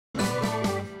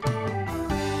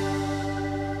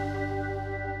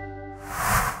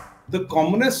The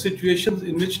commonest situations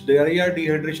in which diarrhea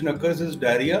dehydration occurs is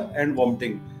diarrhea and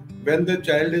vomiting, when the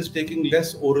child is taking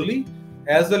less orally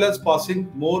as well as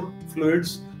passing more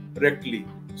fluids rectally.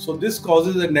 So this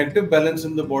causes a negative balance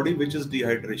in the body, which is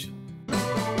dehydration.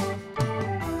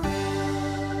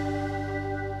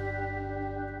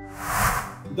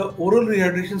 The oral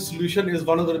rehydration solution is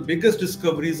one of the biggest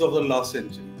discoveries of the last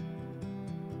century.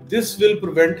 This will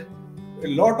prevent a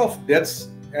lot of deaths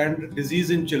and disease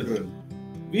in children.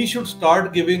 We should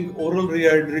start giving oral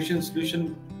rehydration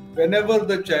solution whenever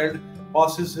the child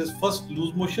passes his first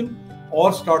loose motion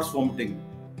or starts vomiting.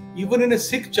 Even in a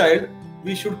sick child,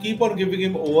 we should keep on giving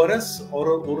him ORS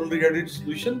or oral rehydration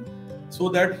solution so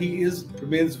that he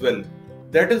remains well.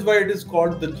 That is why it is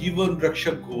called the Jeevan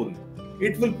Rakshak Ghol.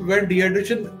 It will prevent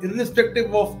dehydration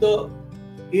irrespective of the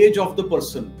age of the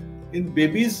person. In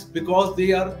babies, because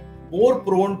they are more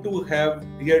prone to have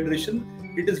dehydration,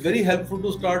 it is very helpful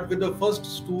to start with the first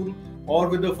stool or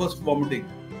with the first vomiting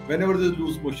whenever there is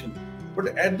loose motion.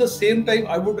 But at the same time,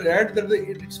 I would add that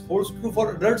it holds true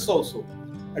for adults also.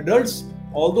 Adults,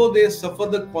 although they suffer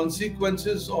the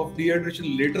consequences of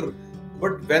dehydration later,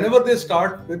 but whenever they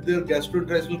start with their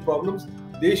gastrointestinal problems,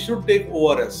 they should take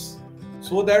ORS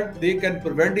so that they can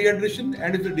prevent dehydration,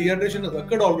 and if the dehydration has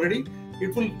occurred already,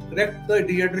 it will correct the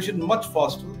dehydration much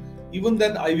faster even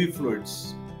than IV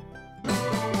fluids.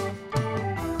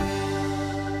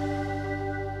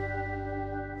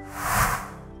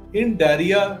 In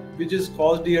diarrhea, which is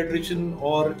caused dehydration,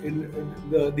 or in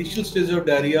the initial stage of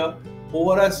diarrhea,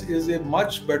 ORS is a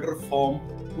much better form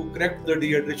to correct the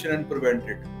dehydration and prevent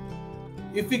it.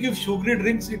 If we give sugary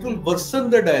drinks, it will worsen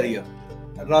the diarrhea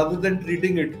rather than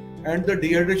treating it, and the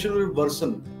dehydration will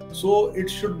worsen. So it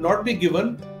should not be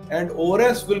given, and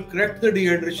ORS will correct the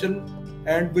dehydration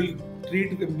and will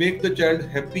make the child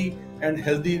happy and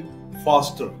healthy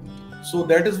faster. So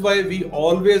that is why we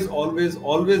always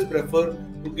prefer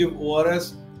to give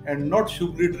ORS and not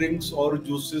sugary drinks or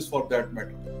juices for that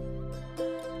matter.